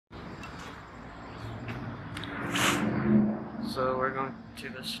So we're going to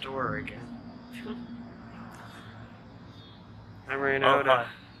the store again. I ran out of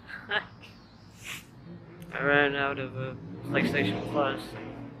I ran out of a PlayStation Plus.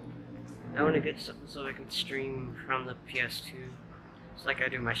 I want to get something so I can stream from the PS2. It's like I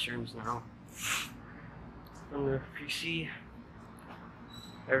do my streams now. On the PC,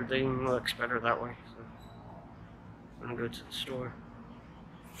 everything looks better that way. So I'm gonna go to the store.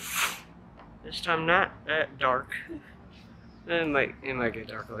 This time not that dark. It might get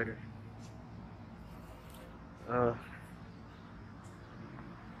dark later.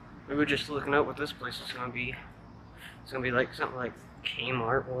 We were just looking at what this place is gonna be. It's gonna be like something like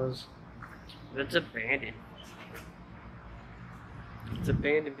Kmart was. But it's abandoned. It's an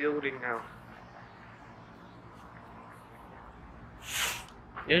abandoned building now.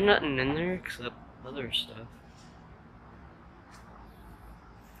 There's nothing in there except other stuff.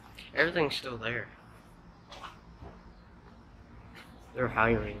 Everything's still there. They're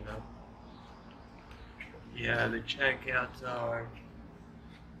hiring though. Yeah, the checkouts are.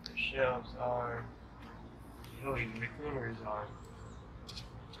 The shelves are. Oh, even the corners are.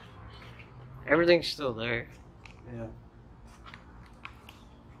 Everything's still there. Yeah.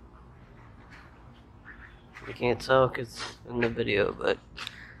 You can't tell because in the video, but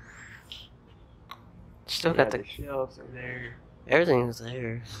still got the shelves are there. Everything's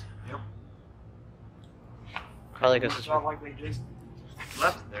there. Yep. Probably because it's not like they just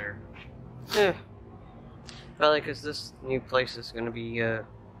left there. Yeah. Probably because this new place is gonna be a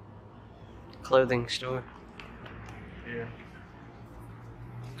clothing store. Yeah.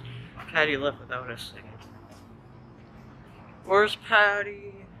 Patty left without us second. Where's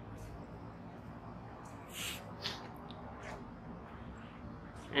Patty?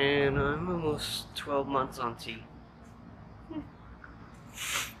 And I'm almost 12 months on tea.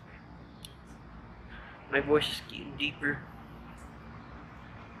 My voice is getting deeper.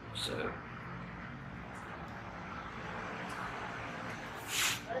 So.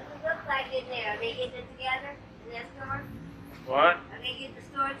 What does it look like in there? Are they getting it together in that store? What? Are they getting the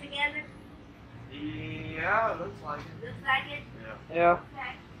store together? Yeah, it looks like it. Looks like it? Yeah.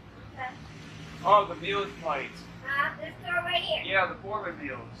 Okay. Okay. Oh, the meals plates. This store right here? Yeah, the Foreman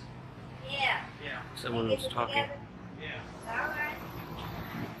meals. Yeah. Yeah. Someone They was getting it talking. together? Yeah. Alright.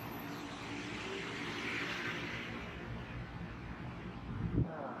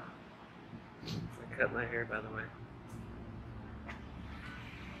 I cut my hair, by the way.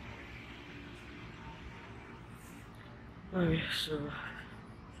 Okay, so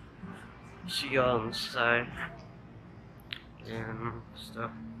see y'all on the side and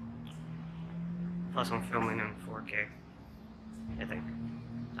stuff. Plus, I'm filming in 4K. I think.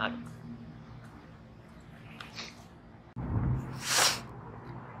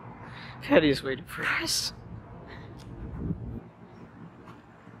 Patty's waiting for us.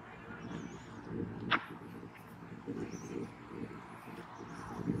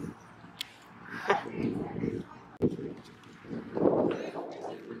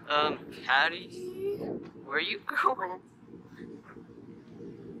 Patty, where are you going?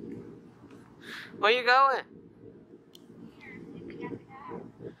 Where you going?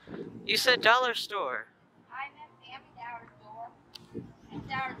 You said dollar store. I'm at the Dollar Store. It's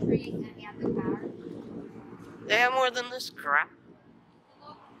Dollar Tree and we have the car. They have more than this crap.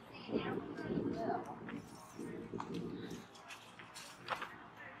 Look and see, they don't really will.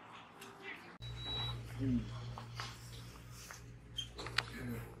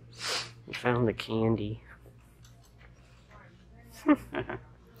 We found the candy.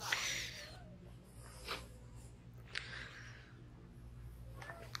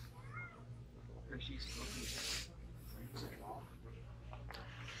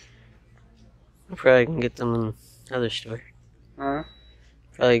 Probably can get them in other store. Huh?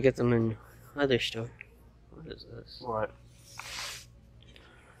 Probably get them in other store. What is this? What?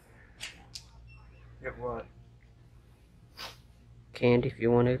 Get what? Candy if you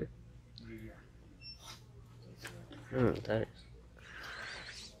wanted it. Yeah. I don't know what that is.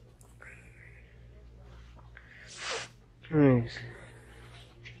 Nice.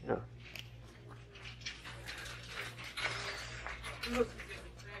 Oh.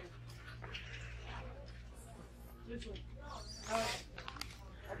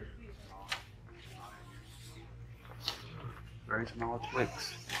 Very small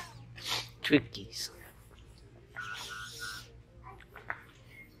Twix. Twickies.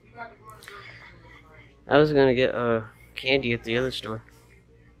 I was gonna get candy at the other store.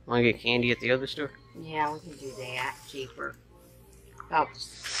 Wanna get candy at the other store? Yeah, we can do that. Cheaper. Oh.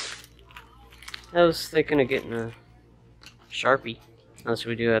 I was thinking of getting a Sharpie. That's what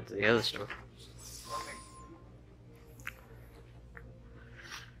we do at the other store.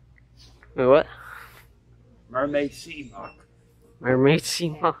 Wait, what? Mermaid sea muck. Mermaid sea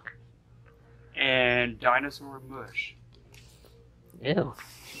muck. And dinosaur mush. Ew.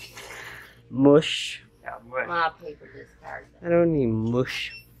 Mush. Yeah, mush. My paper discard. I don't need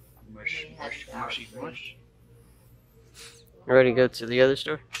mush. Mush, mush, mushy, mush. Ready to go to the other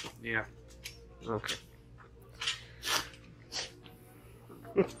store? Yeah. Okay.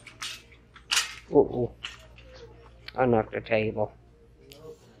 Uh-oh. I knocked the table.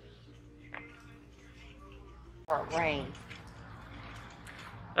 For rain.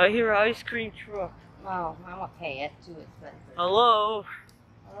 I hear an ice cream truck. Oh, I'm gonna pay it. Too expensive. Hello?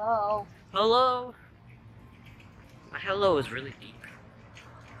 Hello. Hello? My hello is really deep.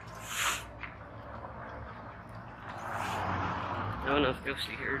 I don't know if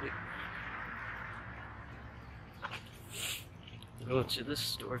Ghosty heard it. I'm going to this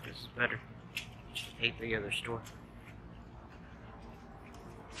store because it's better. I hate the other store.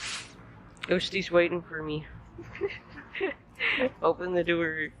 Ghosty's waiting for me. Open the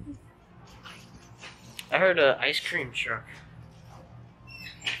door. I heard an ice cream truck.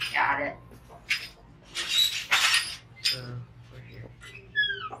 Got it. So, we're here.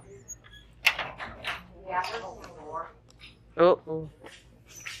 Yeah, open the door. Oh.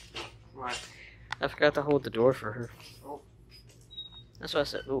 What? I forgot to hold the door for her. Oh. That's why I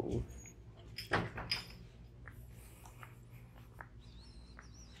said, oh.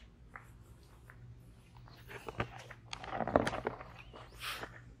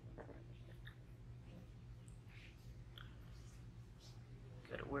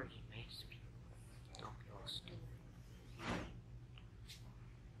 Go to work, you mace. Don't be lost.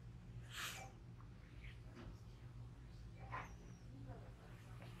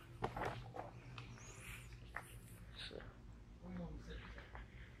 So,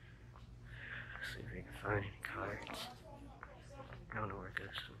 see if we can find any cards. I don't know where it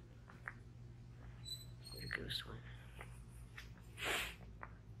goes to. Where it goes to.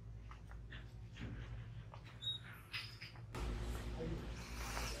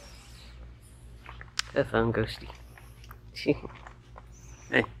 I found Ghosty. Hey.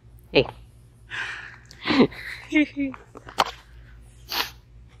 Hey.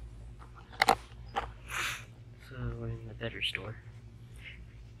 So we're in the better store.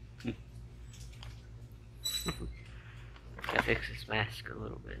 Gotta fix this mask a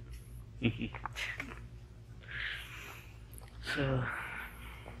little bit. So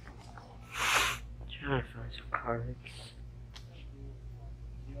trying to find some cards.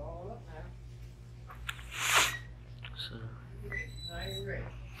 So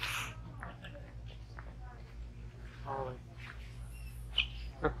Holly.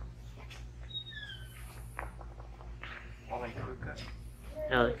 Ollie Puka.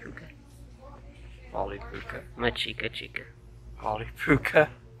 Holly Puka. Ollie Puka. My chica chica. Ollie Puka.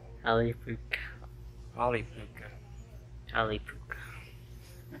 Holly Puka. Ollie Puka. Holly Puka.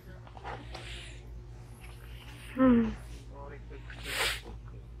 Ollie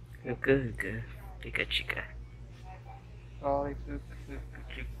Puka. Good. Chica chica. Ollie Puka.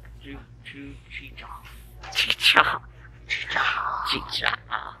 Chica. Chicha. Chicha.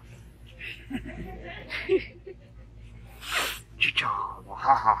 Chicha.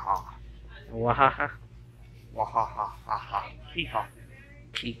 Wahaha. Wahaha. Wahaha. Haha. Hee-haw.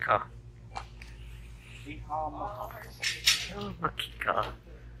 Kika. Hee-haw. Maha. Oh, my Kika.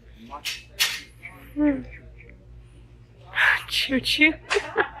 Much. Choo choo.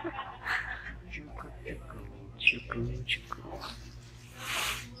 Chuka. Chuku chuku.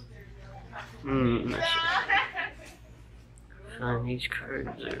 Let's find these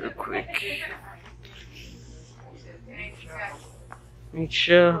cards real quick.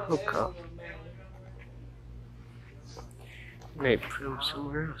 Nietzsche hookup. Maybe put them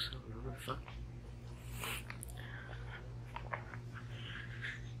somewhere else. I don't know what the fuck.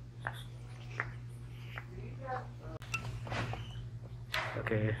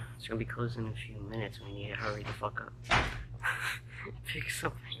 Okay, it's gonna be closing in a few minutes. We need to hurry the fuck up. Pick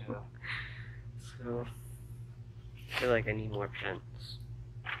something up. So, I feel like I need more pens.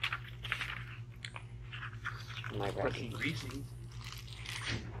 Am I ready?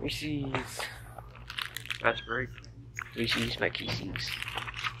 Reese's. That's great. Reese's, my Kisses.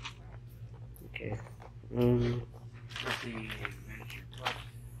 Okay. Let's see. Miniature plus.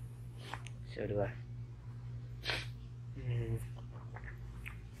 So do I.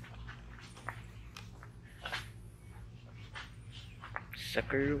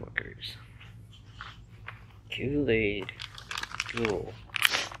 Sucker Workers. Kool-Aid. Jewel.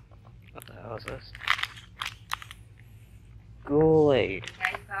 What the hell is this? Kool-Aid. You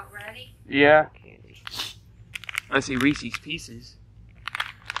guys about ready? Yeah. Candy. I see Reese's Pieces.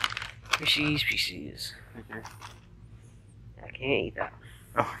 PCs. Okay. I can't eat that.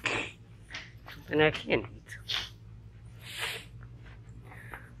 Oh, okay. Something I can't eat.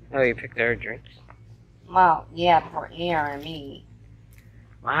 Oh, you picked our drinks? Well, yeah, for Aaron and me.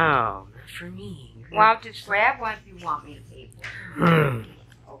 Wow, not for me. Well, just grab one if you want me to pay for it.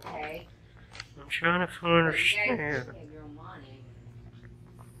 Okay? I'm trying to You guys understand. have your money.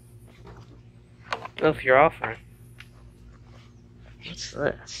 Well, if you're offering. What's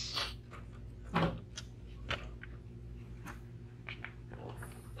this?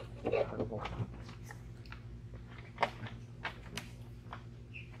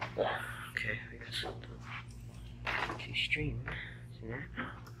 Okay, I got something to stream. See that?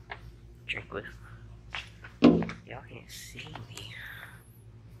 Drink with. Y'all can't see me.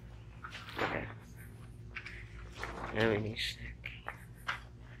 Okay. Now we need snack.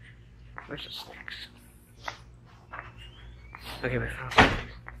 Where's the snacks? Okay, we found some.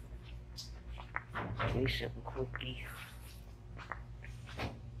 I need something quickie.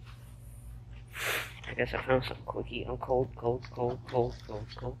 I guess I found something quickie. I'm cold.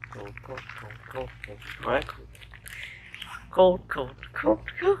 What? Cold.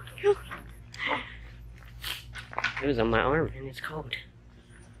 It was on my arm and it's cold.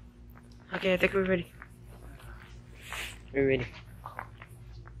 Okay, I think we're ready. We're ready.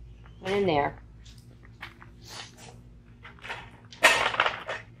 Put in there.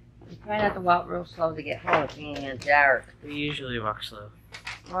 You try not to walk real slow to get home. It's getting dark. We usually walk slow.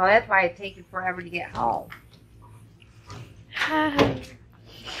 Well, that's why it takes you forever to get home.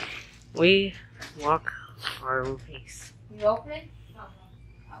 We walk our own pace. You open it?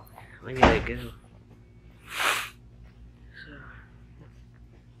 Okay. We gotta go.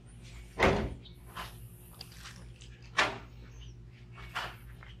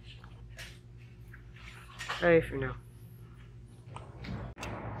 Sorry for now.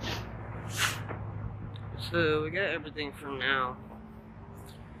 So we got everything from now.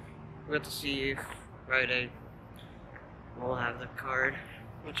 We'll have to see if Friday we'll have the card,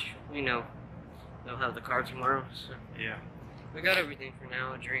 which we know they'll have the card tomorrow. So Yeah. we got everything for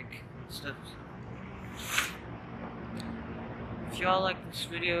now, a drink and stuff. So. If y'all like this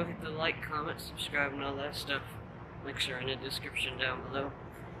video, hit the like, comment, subscribe, and all that stuff. Links are in the description down below.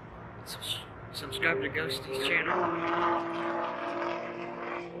 Subscribe to Ghosty's channel.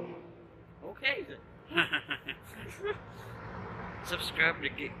 Okay then. Subscribe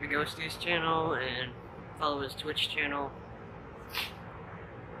to Ghosty's channel and follow his Twitch channel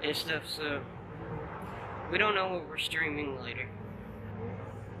and stuff. So we don't know what we're streaming later.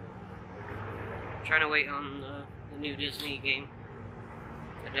 Trying to wait on the new Disney game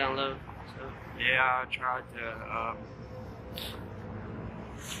to download. So Yeah, I tried to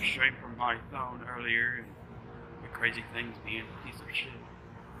stream from my phone earlier, and the crazy thing's being a piece of shit.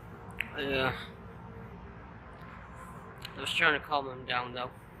 yeah, I was trying to calm him down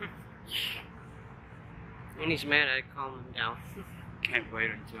though. When he's mad, I calm him down. Can't wait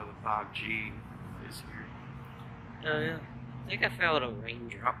until the 5G is here. Oh yeah, I think I felt a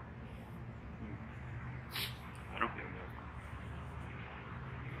raindrop. I don't feel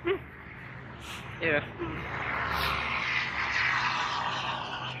good. Yeah.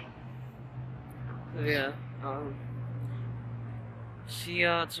 So yeah, see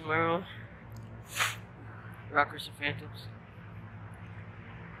y'all tomorrow. Rockers and Phantoms.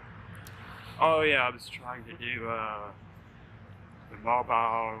 Oh yeah, I was trying to do the mobile.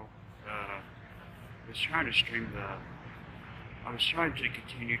 I was trying to stream I was trying to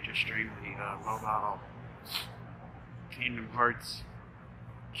continue to stream the mobile Kingdom Hearts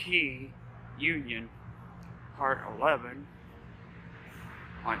Key Union Part 11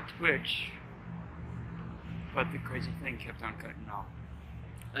 on Twitch, but the crazy thing kept on cutting off.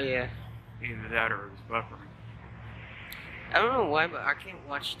 Oh yeah. Either that or it was buffering. I don't know why, but I can't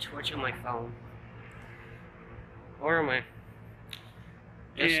watch Twitch on my phone. Or on my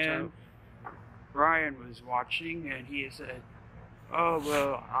desktop. And Ryan was watching and he said, "Oh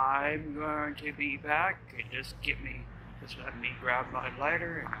well, I'm going to be back. Just let me grab my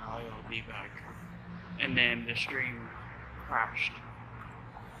lighter and I'll be back." And then the stream crashed.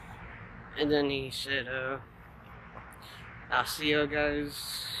 And then he said, I'll see you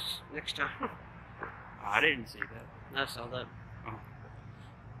guys next time. I didn't see that. I saw that. Oh.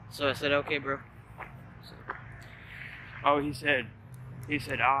 So I said, okay, bro. So, Oh, he said, oh,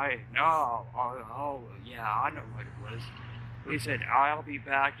 yeah, I know what it was. He said, "I'll be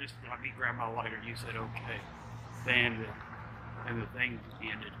back, just let me grab my lighter." You said, okay. Then, and the thing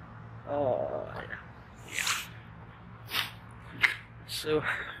ended. oh, yeah. So,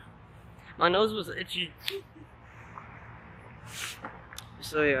 my nose was itchy.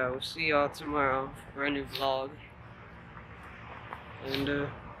 So yeah, we'll see y'all tomorrow for a new vlog. And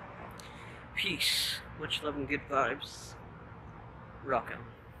peace, much love and good vibes. Rock on.